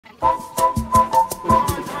Today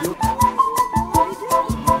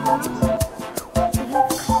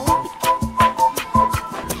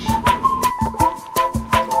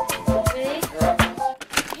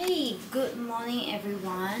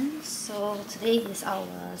is our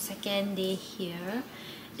second day here.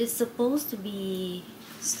 It's supposed to be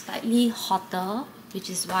slightly hotter,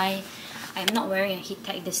 which is why I'm not wearing a heat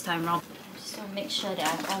tech this time around. Just to make sure that I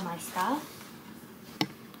have all my stuff.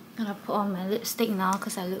 I'm gonna put on my lipstick now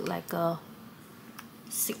because I look like a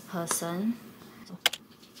sick person.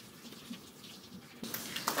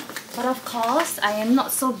 But of course, I am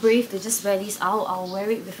not so brave to just wear this out. I'll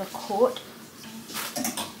wear it with a coat.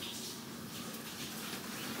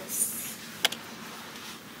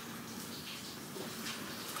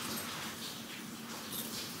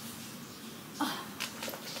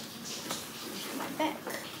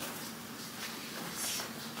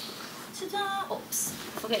 Oops,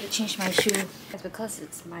 forget to change my shoe. It's because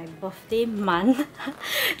it's my birthday month.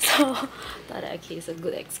 So thought that okay, it's a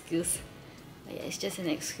good excuse. But yeah, it's just an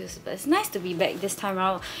excuse. But it's nice to be back this time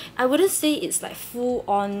around. I wouldn't say it's like full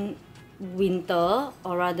on winter,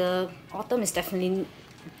 or rather autumn is definitely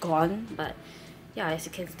gone. But yeah, as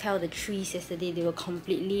you can tell, the trees yesterday, they were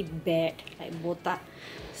completely bare, like botak.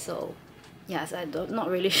 So yeah, so I'm not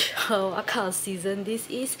really sure what kind of season this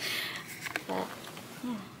is. But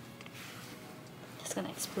yeah, just gonna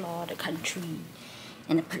explore the country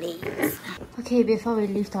and the place. Okay, before we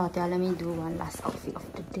leave the hotel, let me do one last outfit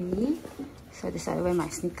of the day. So I decided to wear my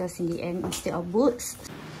sneakers in the end instead of boots.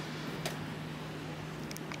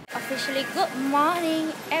 Officially, good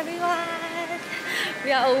morning everyone!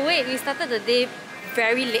 We are awake. We started the day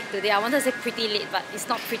very late today. I wanted to say pretty late, but it's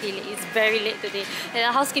not pretty late, it's very late today. And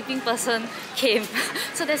a housekeeping person came.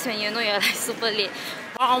 So that's when you know you're like super late.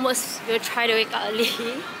 Onwards, we'll try to wake up early.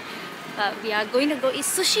 But we are going to go eat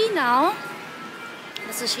sushi now.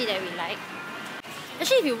 The sushi that we like.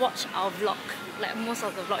 Actually, if you watch our vlog, like most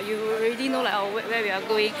of the vlog, you already know like where we are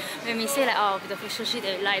going. When we say like, oh, the sushi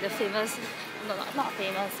that we like, the famous, no, not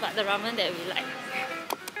famous, but the ramen that we like.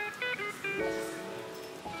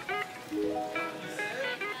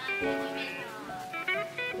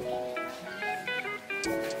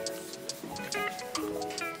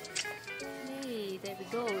 Hey, there we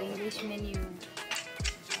go, English menu.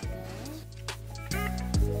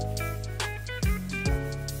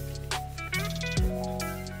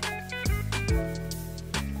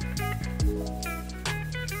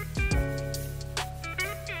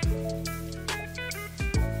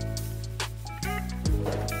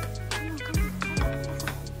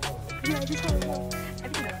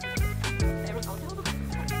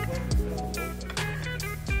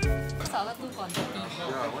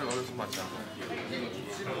 Yeah, why order so much?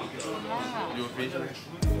 You finish it?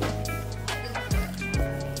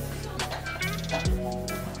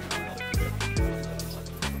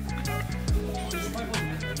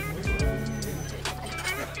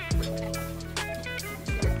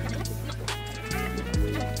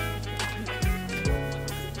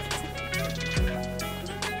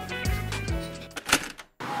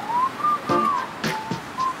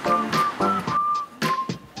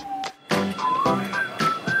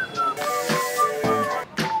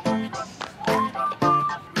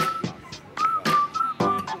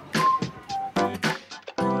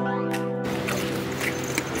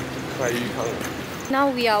 Now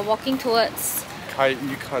we are walking towards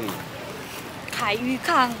Kaiyukan.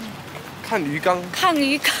 Kaiyukan. 看鱼缸.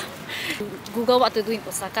 Google what to do in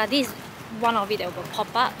Osaka. This is one of it that will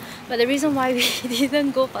pop up. But the reason why we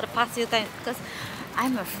didn't go for the past few times is because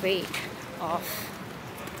I'm afraid of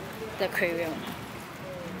the aquarium.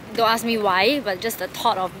 Don't ask me why, but just the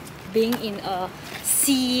thought of being in a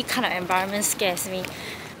sea kind of environment scares me.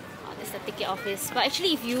 The ticket office. But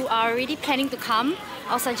actually, if you are already planning to come,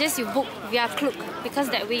 I'll suggest you book via Klook, because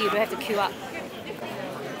that way you don't have to queue up.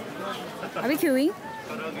 Are we queuing?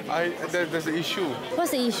 There's an issue.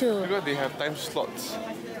 What's the issue? Because they have time slots.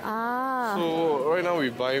 Ah. So right now we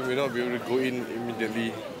buy, we're not be able to go in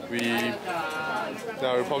immediately. We'll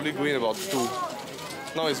probably go in about 2.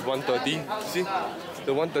 Now it's 1:30. See?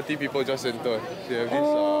 The 1:30 people just enter. They have this,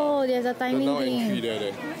 there's a timing now thing. entry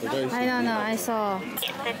there. I don't know, I saw.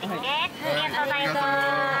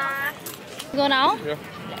 Go now? Yeah.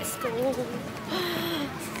 Let's go.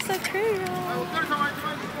 It's aquarium.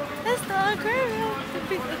 That's the aquarium. The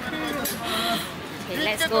big aquarium. Okay,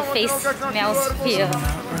 let's go face Meltshiah.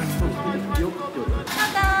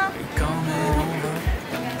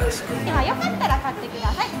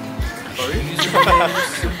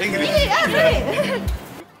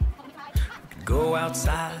 Go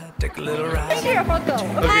outside, take a little ride.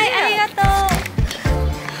 Hi, arigato.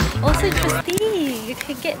 Also interesting, you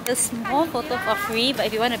can get the small photo for free, but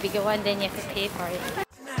if you want a bigger one, then you have to pay for it.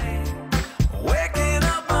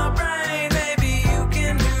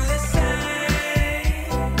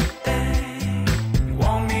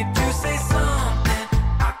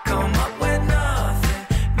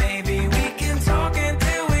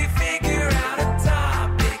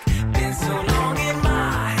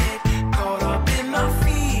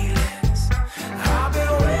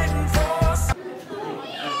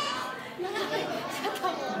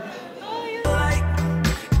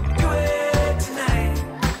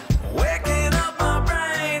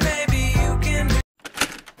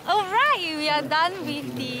 Done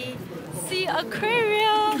with the sea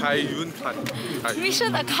aquarium. Kaiyukan.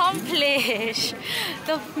 Mission accomplished.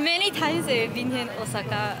 The many times that we've been here in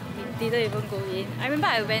Osaka, we didn't even go in. I remember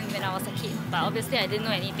I went when I was a kid, but obviously I didn't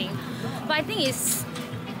know anything. But I think it's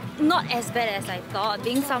not as bad as I thought.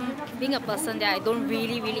 Being a person that I don't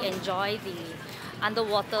really enjoy the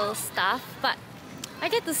underwater stuff, but I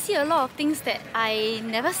get to see a lot of things that I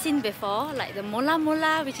never seen before, like the mola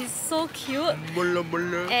mola, which is so cute,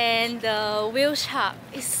 and the whale shark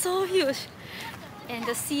is so huge, and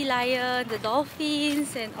the sea lion, the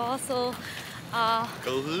dolphins, and also yeah,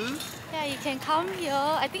 you can come here.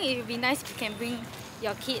 I think it would be nice if you can bring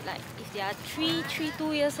your kid, like if they are 2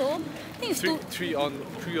 years old. I think it's three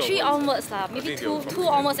onwards lah, maybe two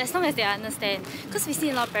onwards, as long as they understand. Because we see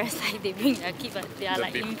a lot of parents like they bring their kid, but they are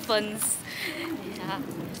like infants. Yeah.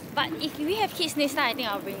 But if we have kids next time, I think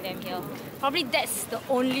I'll bring them here. Probably that's the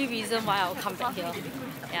only reason why I'll come back here.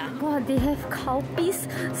 Yeah. Wow, they have Kaupis,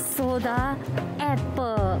 soda,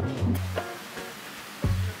 apple.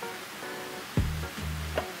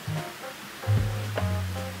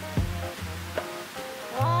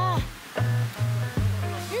 Wow,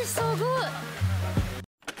 this is so good.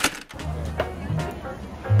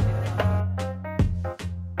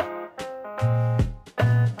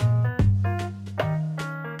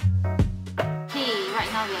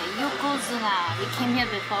 We came here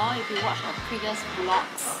before, if you watch our previous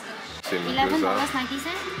vlogs. $11.90?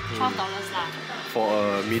 $12 lah. For a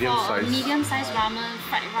medium size. Medium size ramen,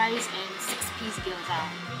 fried rice and 6-piece gyoza.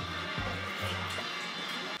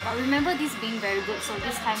 But remember this being very good, so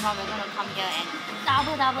this time round we're gonna come here and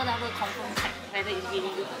double confirm check whether it's really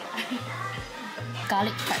good.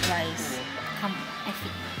 Garlic fried rice. Come, I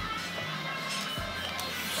think.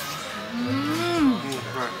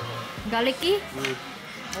 Garlicky?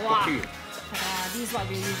 Wow. This is what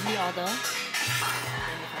we usually order.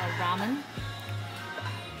 Ramen.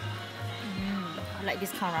 I like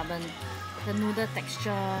this kind of ramen. The noodle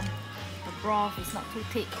texture, the broth is not too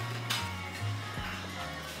thick.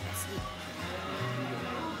 Let's eat.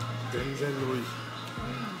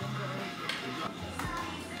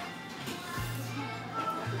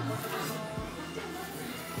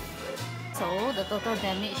 So the total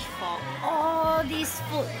damage for all this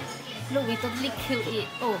food. Look, we totally killed it.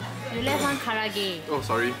 Oh, you left one karage. Oh,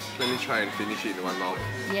 sorry. Let me try and finish it in one mouth.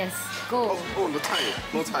 Yes, go. Oh, no Thai.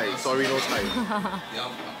 No Thai. Sorry, no Thai.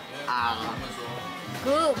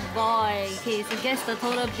 Good boy. Okay, so guess the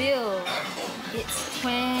total bill. It's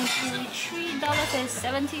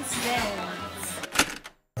 $23.70.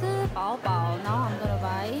 Bao bao. Now I'm gonna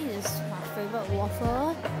buy this my favorite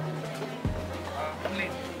waffle.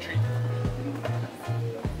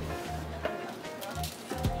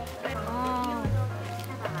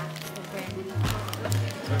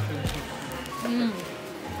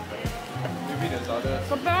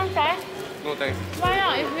 The parent size? No thanks. Why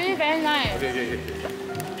not? It's really very nice. Okay.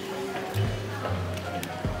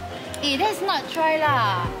 Eh, that's not try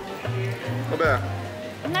lah. Not bad.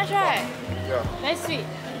 Not try. Yeah. Very sweet.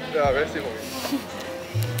 Yeah, very sweet for me.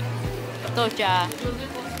 Doja.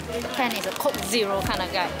 Ken is a Coke Zero kind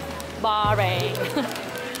of guy. Boring.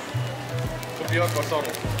 Coffee or croissant?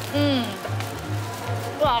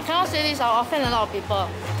 Well, I cannot say this, I'll offend a lot of people.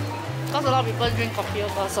 Because a lot of people drink coffee or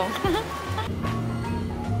croissant.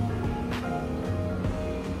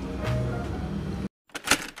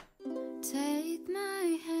 Take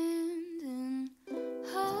my hand and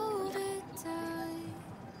hold it tight.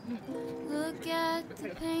 Look at the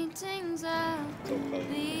paintings, I'll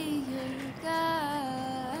be your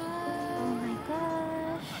guide. Oh my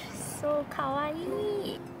gosh, so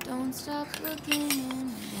kawaii. Don't stop looking in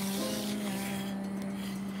my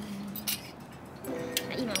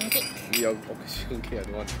I eat my own cake. Yeah, okay, I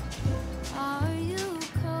don't want. Are you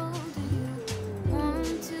cold? Do you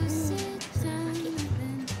want to sit down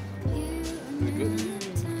and hear a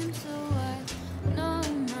minute time so I know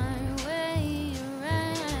my way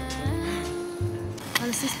around?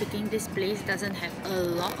 Honestly speaking, this place doesn't have a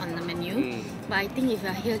lot on the menu. But I think if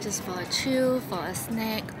you're here just for a chill, for a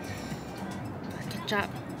snack, ketchup.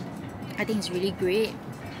 I think it's really great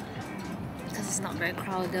because it's not very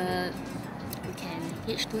crowded. You can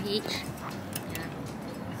hitch to hitch.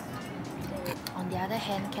 Yeah. On the other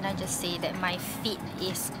hand, can I just say that my feet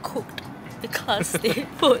is cooked because they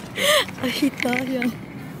put a heater here.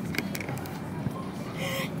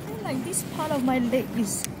 And like this part of my leg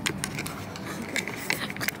is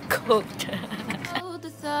cooked. Hold the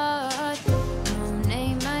thought, no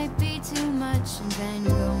name might be too much, and Van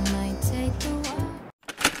Gogh might take a while.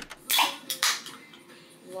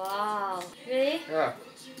 Wow. Really? Yeah.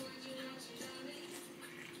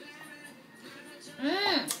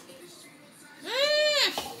 Mmm.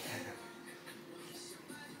 Mmm.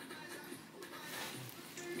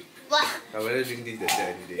 Wow. I rather drink this than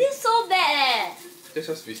that any day. This is so bad eh. That's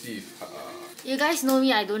just fishy if You guys know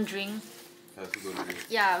me, I don't drink. I also don't drink.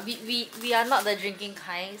 Yeah, we are not the drinking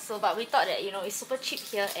kind, so but we thought that, you know, it's super cheap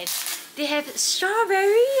here and they have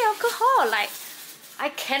strawberry alcohol. Like, I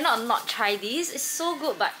cannot not try this. It's so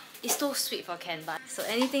good, but it's too sweet for Ken. But so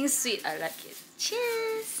anything sweet, I like it.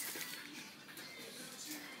 Cheers!